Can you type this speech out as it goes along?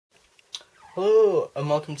Hello and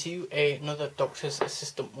welcome to another Doctor's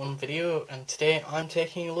Assistant 1 video, and today I'm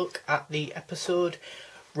taking a look at the episode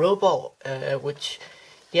Robot, which,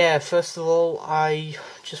 first of all, I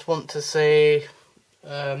just want to say,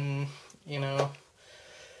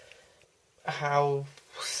 how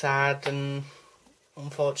sad and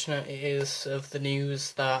unfortunate it is of the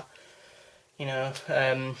news that,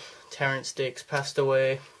 Terrance Dicks passed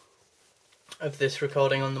away of this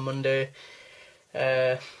recording on the Monday,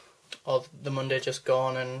 or the Monday just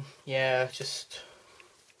gone, and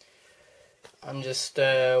I'm just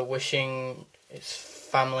wishing his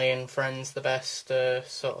family and friends the best,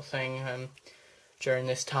 sort of thing, during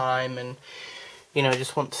this time, and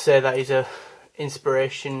just want to say that he's a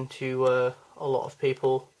inspiration to a lot of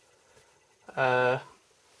people, and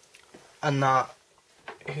that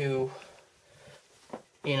who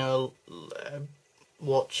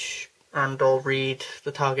watch and or read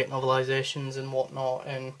the Target novelizations and whatnot,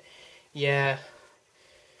 and he'll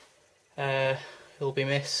be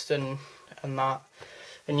missed, and that,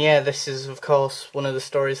 and this is of course one of the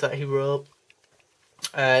stories that he wrote,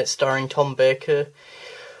 starring Tom Baker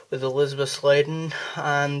with Elizabeth Sladen,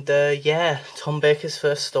 and Tom Baker's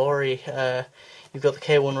first story. You've got the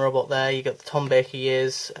K1 Robot there, you've got the Tom Baker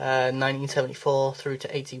years, 1974 through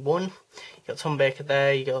to 81. You've got Tom Baker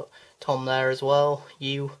there, you got Tom there as well,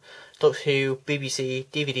 Doctor Who, BBC,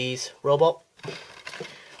 DVDs, Robot.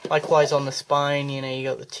 Likewise on the spine, you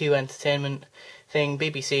got the 2 Entertainment thing,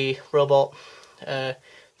 BBC, Robot,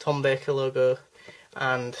 Tom Baker logo,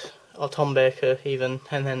 or Tom Baker even,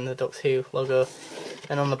 and then the Doctor Who logo.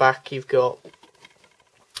 And on the back you've got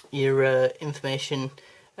your information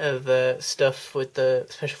of stuff with the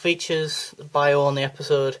special features, the bio on the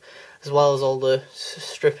episode, as well as all the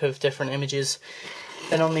strip of different images.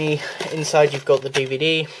 Then on the inside you've got the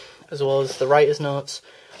DVD, as well as the writer's notes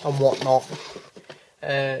and whatnot.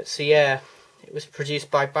 It was produced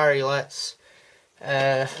by Barry Letts,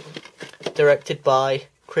 directed by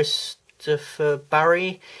Christopher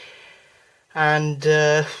Barry, and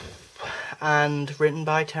written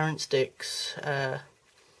by Terrance Dicks. An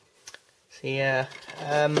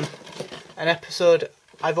episode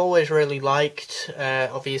I've always really liked.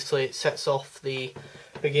 Obviously it sets off the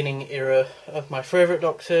beginning era of my favourite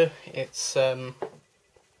Doctor. It's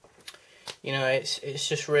it's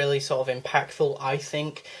just really sort of impactful, I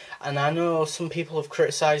think, and I know some people have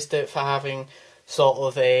criticised it for having sort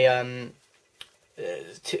of a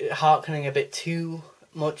harkening a bit too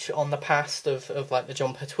much on the past of like the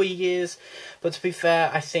John Pertwee years, but to be fair,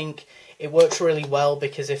 I think it works really well,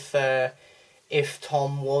 because if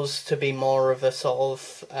Tom was to be more of a sort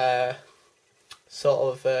of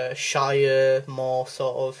shyer, more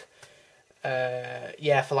sort of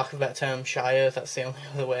for lack of a better term, shyer, that's the only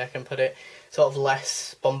other way I can put it, sort of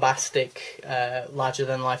less bombastic, larger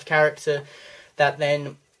than life character, that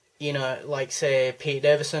then, like say Peter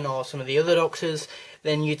Davison or some of the other Doctors,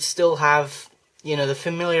 then you'd still have, the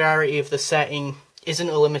familiarity of the setting isn't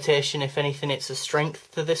a limitation. If anything, it's a strength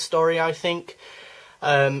to this story, I think,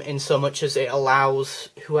 in so much as it allows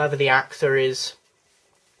whoever the actor is,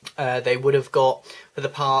 they would have got for the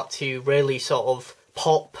part to really sort of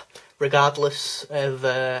pop, regardless of,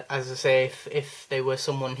 as I say, if they were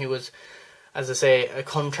someone who was, as I say, a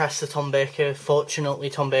contrast to Tom Baker. Fortunately,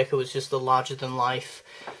 Tom Baker was just a larger-than-life,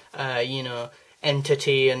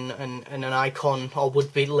 entity and an icon, or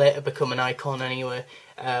would be later become an icon anyway,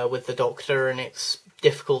 with the Doctor, and it's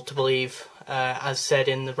difficult to believe, as said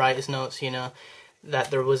in the writer's notes, that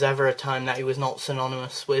there was ever a time that he was not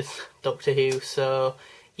synonymous with Doctor Who. So,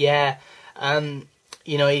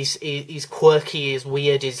 he's quirky, he's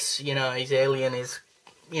weird, he's alien, he's,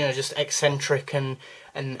 just eccentric and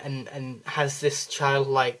has this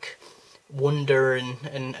childlike wonder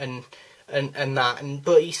and that,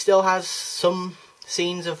 but he still has some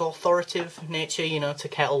scenes of authoritative nature, to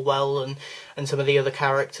Kettlewell and some of the other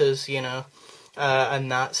characters,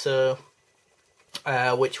 and that, so,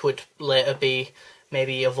 which would later be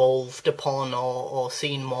maybe evolved upon or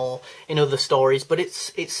seen more in other stories, but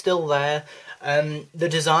it's still there. The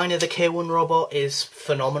design of the K1 Robot is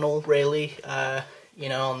phenomenal, really.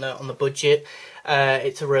 On the budget,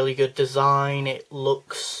 it's a really good design. It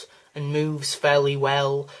looks and moves fairly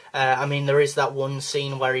well. I mean, there is that one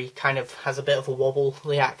scene where he kind of has a bit of a wobble,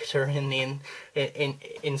 the actor, in the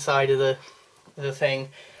inside of the thing,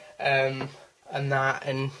 and that,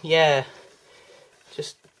 and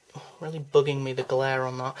just really bugging me, the glare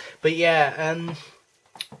on that. But and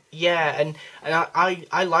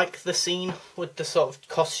I like the scene with the sort of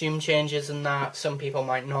costume changes and that. Some people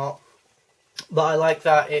might not, but I like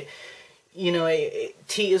that it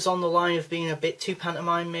teeters on the line of being a bit too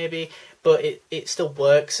pantomime maybe, but it still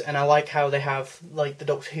works, and I like how they have like the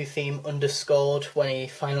Doctor Who theme underscored when he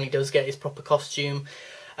finally does get his proper costume,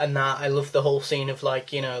 and that I love the whole scene of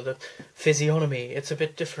like, you know, the physiognomy, it's a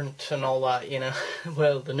bit different and all that, you know.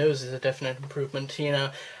 Well, the nose is a definite improvement, you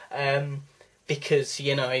know, because,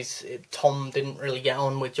 you know, Tom didn't really get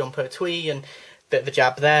on with John Pertwee, and bit of a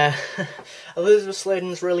jab there. Elizabeth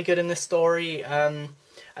Sladen's really good in this story, and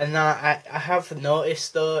that I have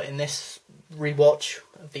noticed though in this rewatch,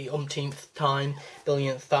 the umpteenth time,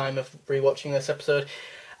 billionth time of rewatching this episode,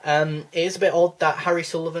 it is a bit odd that Harry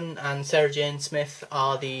Sullivan and Sarah Jane Smith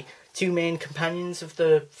are the two main companions of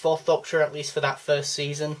the Fourth Doctor, at least for that first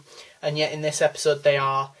season, and yet in this episode they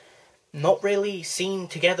are not really seen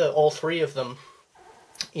together, all three of them,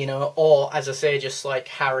 you know, or as I say, just like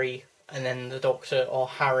Harry and then the Doctor, or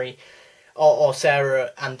Harry or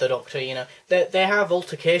Sarah and the Doctor, you know. They have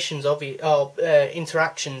altercations, or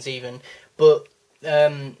interactions even, but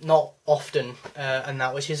not often, and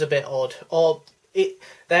that, which is a bit odd. Or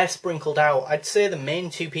they're sprinkled out. I'd say the main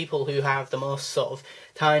two people who have the most sort of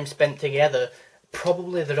time spent together,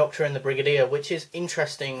 probably the Doctor and the Brigadier, which is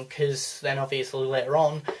interesting because then obviously later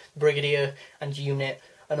on, Brigadier and Unit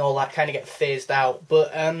and all that kind of get phased out.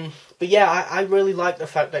 But yeah, I really like the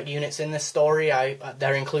fact that Unit's in this story.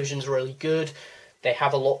 Their inclusion's really good. They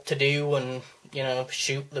have a lot to do and, you know,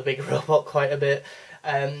 shoot the big robot quite a bit.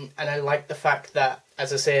 And I like the fact that,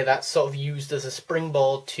 as I say, that's sort of used as a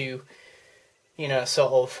springboard to, you know,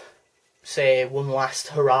 sort of say one last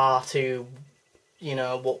hurrah to, you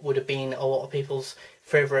know, what would have been a lot of people's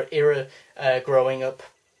favourite era growing up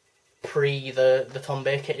pre the Tom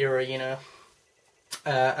Baker era, you know.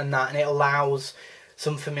 And it allows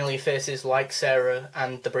some familiar faces like Sarah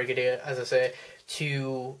and the Brigadier, as I say,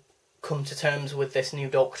 to come to terms with this new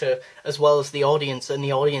Doctor, as well as the audience, and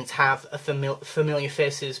the audience have a familiar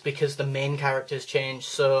faces because the main characters change.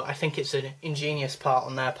 So I think it's an ingenious part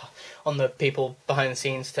on the people behind the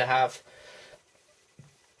scenes to have,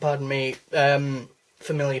 pardon me,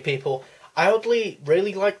 familiar people. I oddly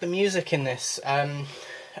really like the music in this, and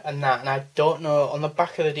I don't know, on the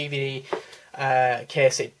back of the DVD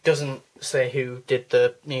case it doesn't say who did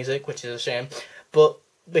the music, which is a shame, but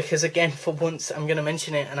because again, for once, I'm going to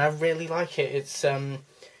mention it, and I really like it. It's you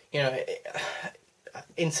know,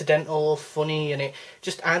 incidental, funny, and it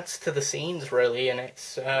just adds to the scenes really, and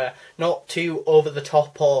it's not too over the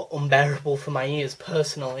top or unbearable for my ears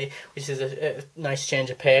personally, which is a nice change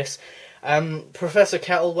of pace. Professor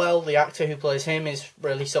Kettlewell, the actor who plays him, is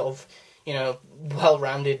really sort of, you know,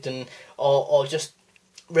 well-rounded and or just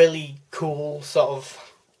really cool, sort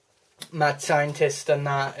of mad scientist and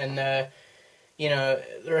that, and you know,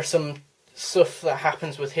 there are some stuff that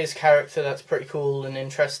happens with his character that's pretty cool and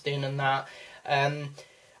interesting and that.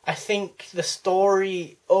 I think the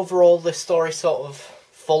story, overall this story sort of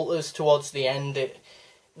falters towards the end.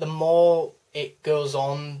 The more it goes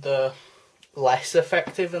on, the less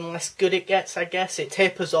effective and less good it gets, I guess. It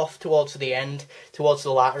tapers off towards the end, towards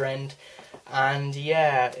the latter end, and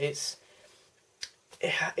yeah, it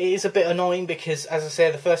is a bit annoying because, as I say,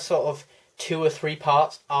 the first sort of 2 or 3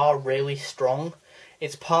 parts are really strong.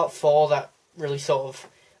 It's part 4 that really sort of,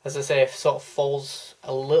 as I say, sort of falls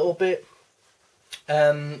a little bit,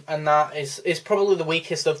 and that is probably the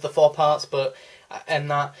weakest of the 4 parts. But and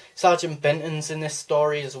that Sergeant Benton's in this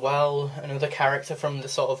story as well, another character from the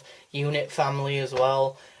sort of Unit family as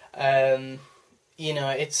well. You know,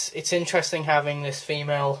 it's interesting having this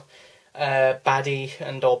female baddie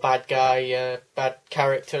and or bad guy, bad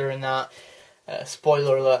character in that.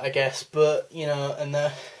 Spoiler alert, I guess, but you know, and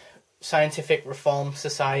the Scientific Reform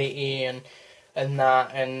Society and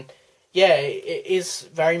that, and yeah, it is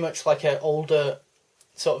very much like an older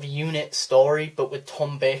sort of Unit story, but with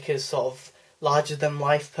Tom Baker's sort of larger than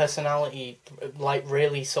life personality, like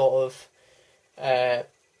really sort of, as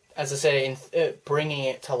I say, bringing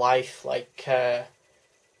it to life, like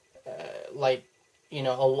you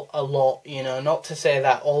know, a lot. You know, not to say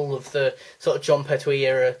that all of the sort of John Pertwee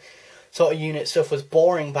era sort of Unit stuff was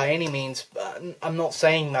boring by any means. I'm not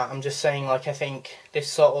saying that. I'm just saying, like, I think this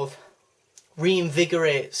sort of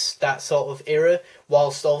reinvigorates that sort of era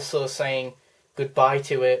whilst also saying goodbye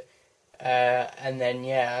to it. And then,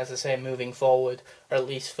 yeah, as I say, moving forward, or at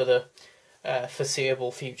least for the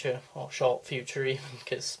foreseeable future, or short future even,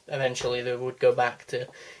 because eventually they would go back to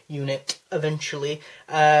Unit eventually.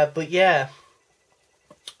 But yeah,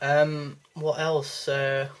 what else?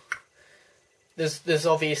 There's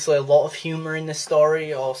obviously a lot of humour in this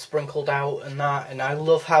story, or sprinkled out and that, and I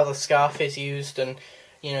love how the scarf is used, and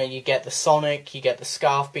you know, you get the Sonic, you get the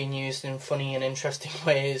scarf being used in funny and interesting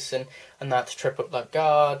ways, and that to trip up that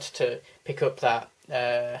guard, to pick up that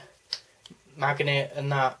magnet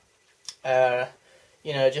and that.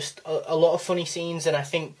 You know, just a lot of funny scenes, and I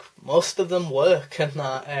think most of them work. And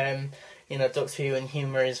that, you know, Doctor Who and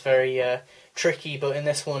humour is very tricky, but in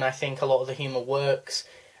this one, I think a lot of the humour works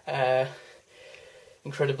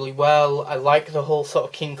incredibly well. I like the whole sort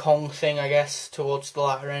of King Kong thing, I guess, towards the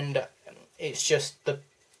latter end. It's just the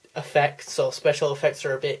effects, or special effects,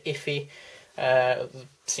 are a bit iffy. The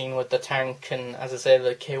scene with the tank and, as I say,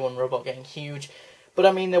 the K1 robot getting huge. But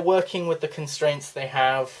I mean, they're working with the constraints they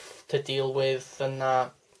have to deal with and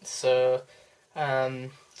that. So,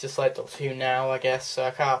 just like Doctor Who now, I guess. So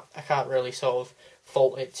I can't really sort of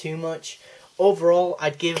fault it too much. Overall,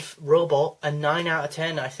 I'd give Robot a 9 out of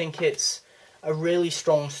 10. I think it's a really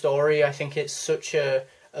strong story. I think it's such a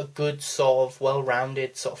good sort of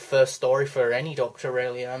well-rounded sort of first story for any Doctor,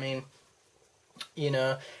 really. I mean, you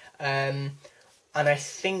know, and I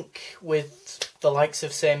think with the likes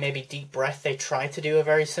of, say, maybe Deep Breath, they tried to do a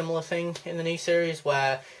very similar thing in the new series,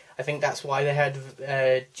 where I think that's why they had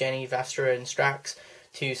Jenny, Vastra and Strax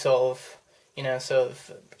to sort of, you know, sort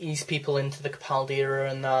of ease people into the Capaldi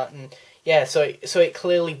era and that. And yeah, so it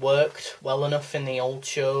clearly worked well enough in the old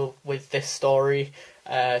show with this story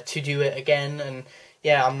to do it again. And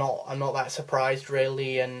yeah, I'm not that surprised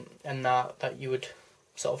really, and that you would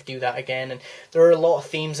sort of do that again. And there are a lot of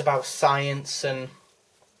themes about science and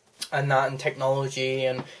that, and technology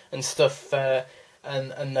and stuff,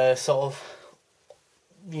 and the sort of,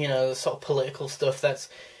 you know, the sort of political stuff that's,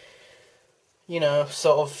 you know,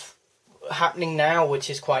 sort of happening now,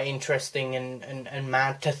 which is quite interesting and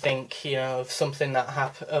mad to think, you know, of something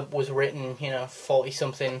that was written, you know, 40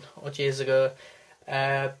 something odd years ago.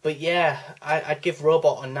 But yeah, I'd give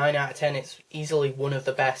Robot a 9 out of 10. It's easily one of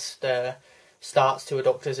the best starts to a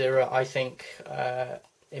Doctor's era, I think,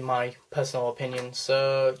 in my personal opinion.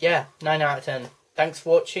 So yeah, 9 out of 10. Thanks for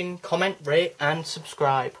watching. Comment, rate and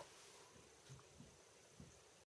subscribe.